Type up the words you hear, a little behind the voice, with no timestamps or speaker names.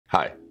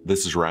Hi,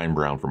 this is Ryan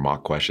Brown from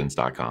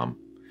mockquestions.com.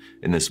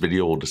 In this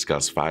video, we'll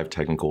discuss 5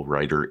 technical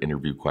writer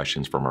interview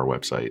questions from our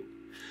website.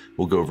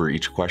 We'll go over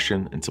each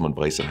question and some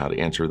advice on how to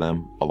answer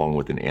them, along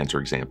with an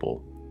answer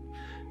example.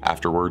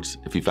 Afterwards,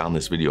 if you found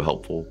this video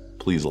helpful,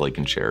 please like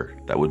and share.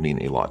 That would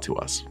mean a lot to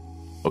us.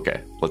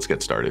 Okay, let's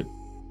get started.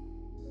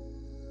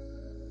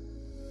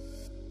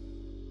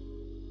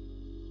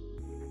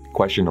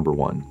 Question number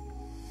 1.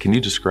 Can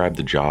you describe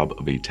the job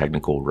of a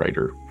technical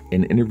writer?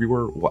 An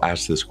interviewer will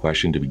ask this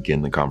question to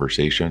begin the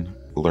conversation,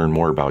 learn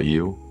more about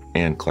you,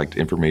 and collect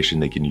information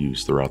they can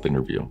use throughout the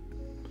interview.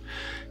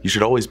 You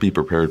should always be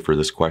prepared for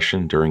this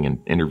question during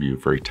an interview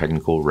for a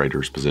technical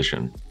writer's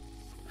position.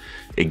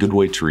 A good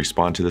way to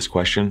respond to this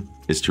question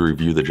is to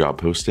review the job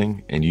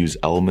posting and use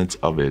elements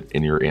of it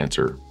in your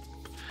answer.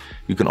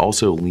 You can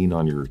also lean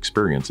on your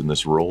experience in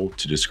this role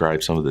to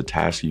describe some of the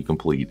tasks you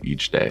complete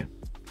each day.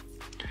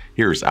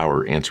 Here's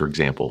our answer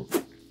example.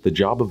 The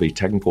job of a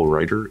technical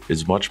writer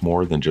is much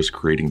more than just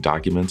creating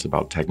documents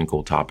about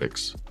technical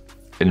topics.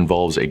 It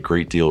involves a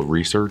great deal of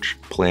research,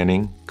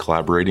 planning,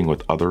 collaborating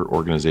with other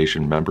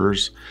organization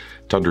members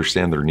to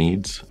understand their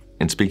needs,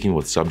 and speaking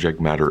with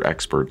subject matter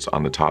experts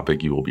on the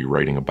topic you will be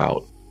writing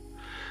about.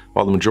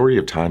 While the majority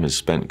of time is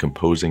spent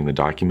composing the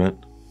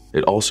document,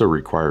 it also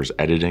requires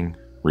editing,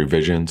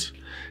 revisions,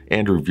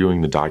 and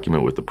reviewing the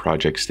document with the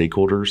project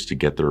stakeholders to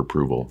get their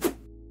approval.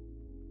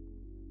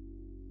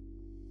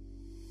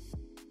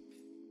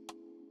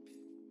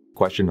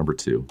 Question number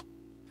 2.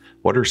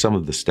 What are some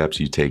of the steps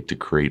you take to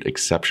create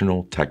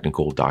exceptional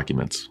technical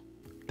documents?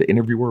 The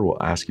interviewer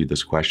will ask you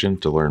this question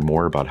to learn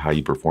more about how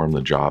you perform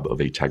the job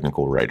of a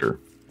technical writer.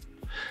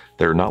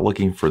 They're not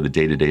looking for the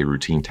day-to-day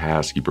routine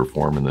tasks you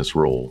perform in this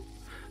role,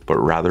 but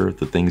rather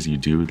the things you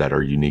do that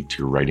are unique to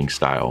your writing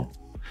style,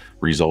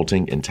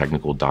 resulting in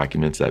technical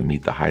documents that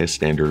meet the highest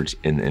standards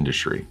in the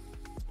industry.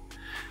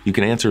 You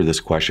can answer this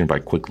question by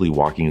quickly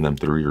walking them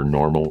through your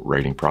normal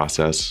writing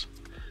process,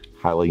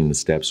 highlighting the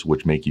steps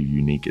which make you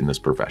unique in this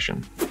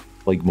profession.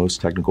 Like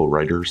most technical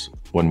writers,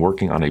 when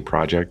working on a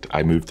project,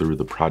 I move through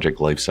the project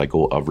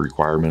lifecycle of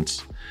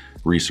requirements,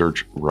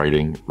 research,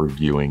 writing,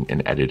 reviewing,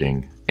 and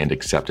editing, and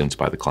acceptance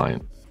by the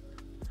client.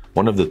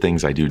 One of the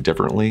things I do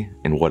differently,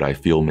 and what I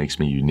feel makes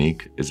me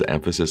unique, is the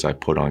emphasis I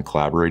put on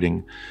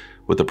collaborating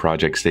with the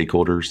project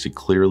stakeholders to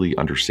clearly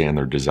understand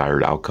their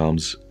desired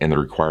outcomes and the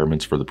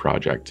requirements for the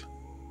project.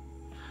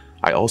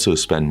 I also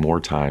spend more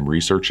time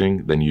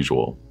researching than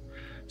usual,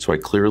 so I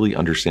clearly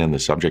understand the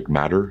subject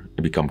matter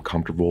and become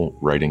comfortable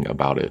writing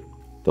about it.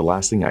 The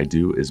last thing I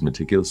do is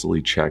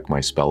meticulously check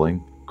my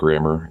spelling,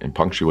 grammar, and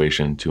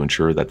punctuation to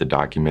ensure that the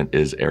document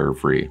is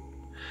error-free.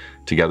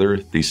 Together,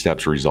 these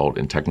steps result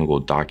in technical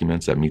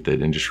documents that meet the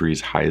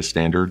industry's highest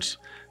standards,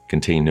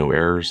 contain no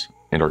errors,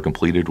 and are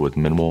completed with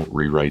minimal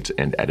rewrites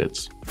and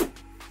edits.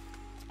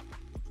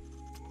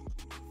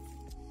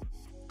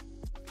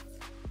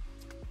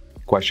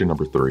 Question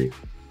number 3.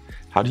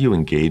 How do you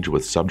engage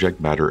with subject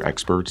matter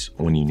experts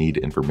when you need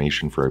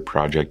information for a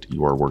project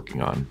you are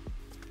working on?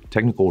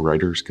 Technical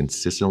writers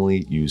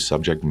consistently use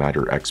subject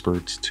matter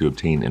experts to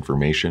obtain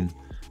information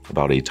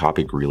about a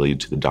topic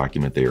related to the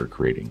document they are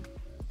creating.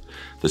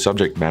 The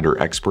subject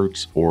matter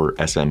experts, or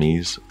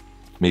SMEs,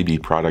 may be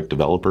product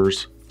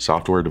developers,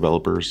 software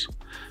developers,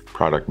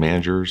 product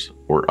managers,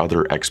 or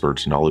other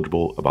experts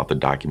knowledgeable about the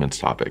document's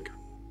topic.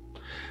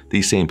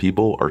 These same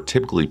people are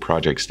typically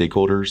project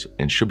stakeholders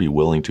and should be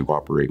willing to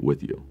cooperate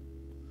with you.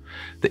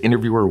 The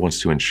interviewer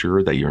wants to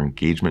ensure that your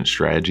engagement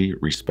strategy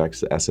respects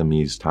the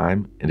SME's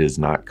time and is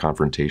not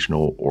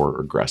confrontational or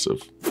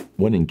aggressive.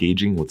 When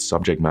engaging with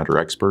subject matter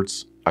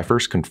experts, I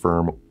first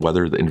confirm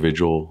whether the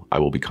individual I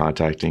will be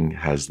contacting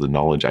has the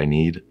knowledge I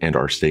need and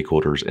are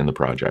stakeholders in the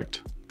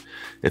project.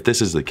 If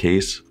this is the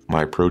case,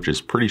 my approach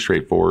is pretty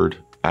straightforward,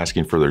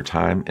 asking for their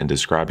time and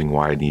describing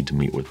why I need to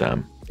meet with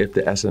them. If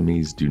the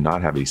SMEs do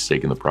not have a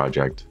stake in the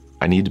project,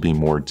 I need to be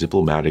more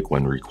diplomatic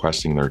when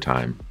requesting their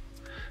time.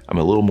 I'm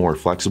a little more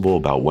flexible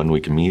about when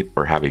we can meet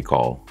or have a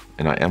call,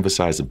 and I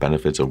emphasize the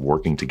benefits of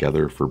working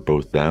together for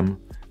both them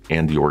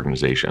and the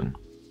organization.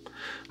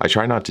 I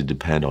try not to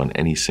depend on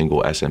any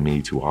single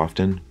SME too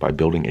often by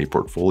building a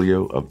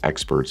portfolio of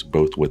experts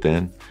both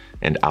within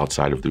and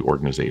outside of the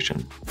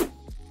organization.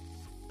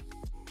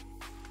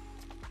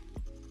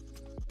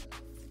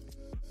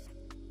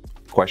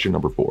 Question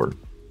number 4.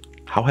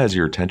 How has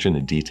your attention to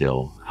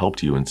detail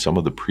helped you in some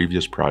of the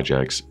previous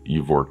projects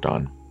you've worked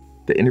on?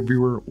 The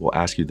interviewer will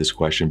ask you this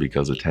question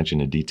because attention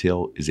to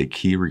detail is a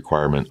key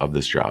requirement of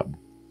this job.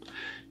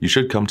 You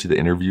should come to the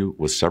interview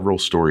with several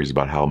stories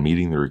about how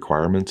meeting the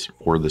requirements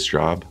for this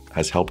job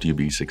has helped you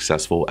be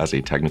successful as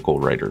a technical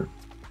writer.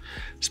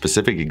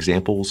 Specific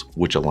examples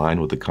which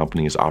align with the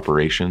company's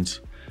operations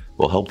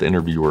will help the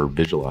interviewer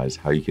visualize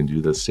how you can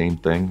do the same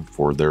thing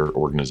for their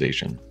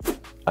organization.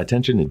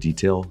 Attention to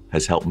detail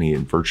has helped me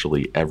in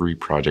virtually every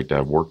project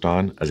I've worked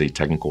on as a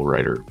technical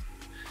writer.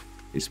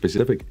 A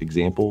specific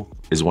example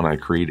is when I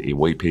create a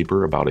white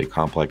paper about a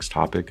complex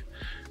topic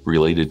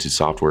related to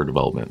software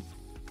development.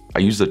 I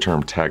use the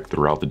term tech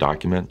throughout the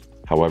document.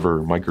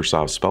 However,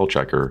 Microsoft Spell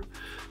Checker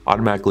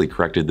automatically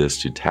corrected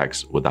this to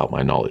text without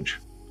my knowledge.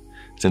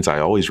 Since I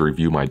always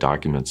review my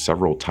documents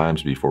several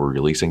times before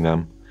releasing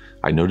them,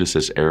 I noticed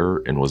this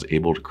error and was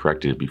able to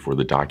correct it before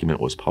the document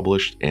was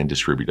published and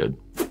distributed.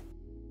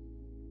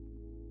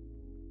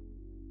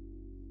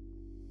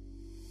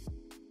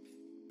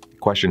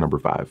 Question number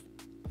 5.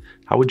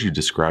 How would you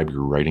describe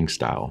your writing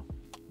style?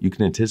 You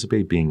can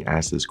anticipate being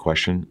asked this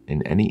question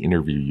in any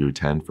interview you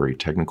attend for a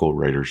technical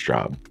writer's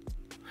job.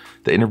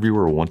 The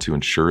interviewer will want to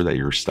ensure that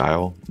your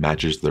style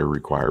matches their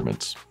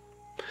requirements.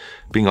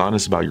 Being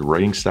honest about your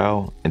writing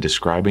style and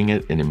describing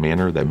it in a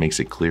manner that makes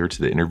it clear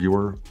to the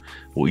interviewer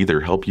will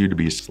either help you to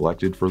be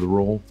selected for the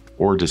role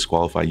or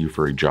disqualify you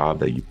for a job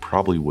that you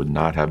probably would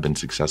not have been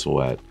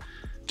successful at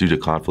due to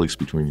conflicts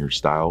between your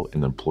style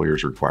and the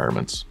employer's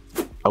requirements.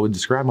 I would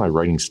describe my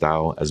writing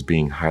style as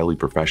being highly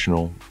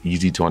professional,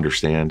 easy to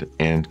understand,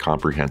 and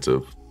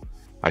comprehensive.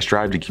 I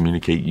strive to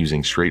communicate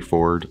using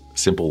straightforward,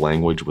 simple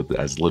language with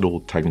as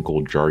little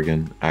technical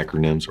jargon,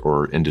 acronyms,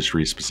 or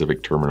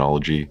industry-specific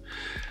terminology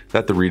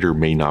that the reader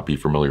may not be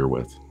familiar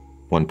with.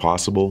 When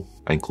possible,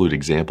 I include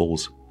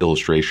examples,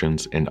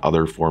 illustrations, and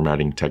other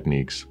formatting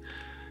techniques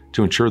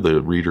to ensure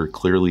the reader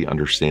clearly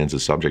understands the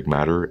subject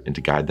matter and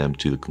to guide them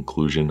to the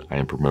conclusion I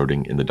am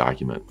promoting in the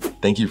document.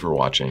 Thank you for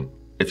watching.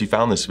 If you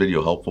found this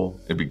video helpful,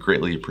 it'd be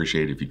greatly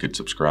appreciated if you could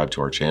subscribe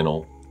to our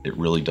channel. It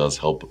really does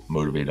help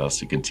motivate us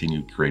to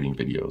continue creating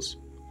videos.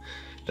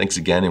 Thanks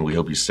again, and we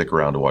hope you stick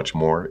around to watch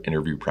more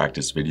interview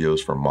practice videos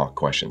from Mock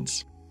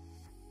Questions.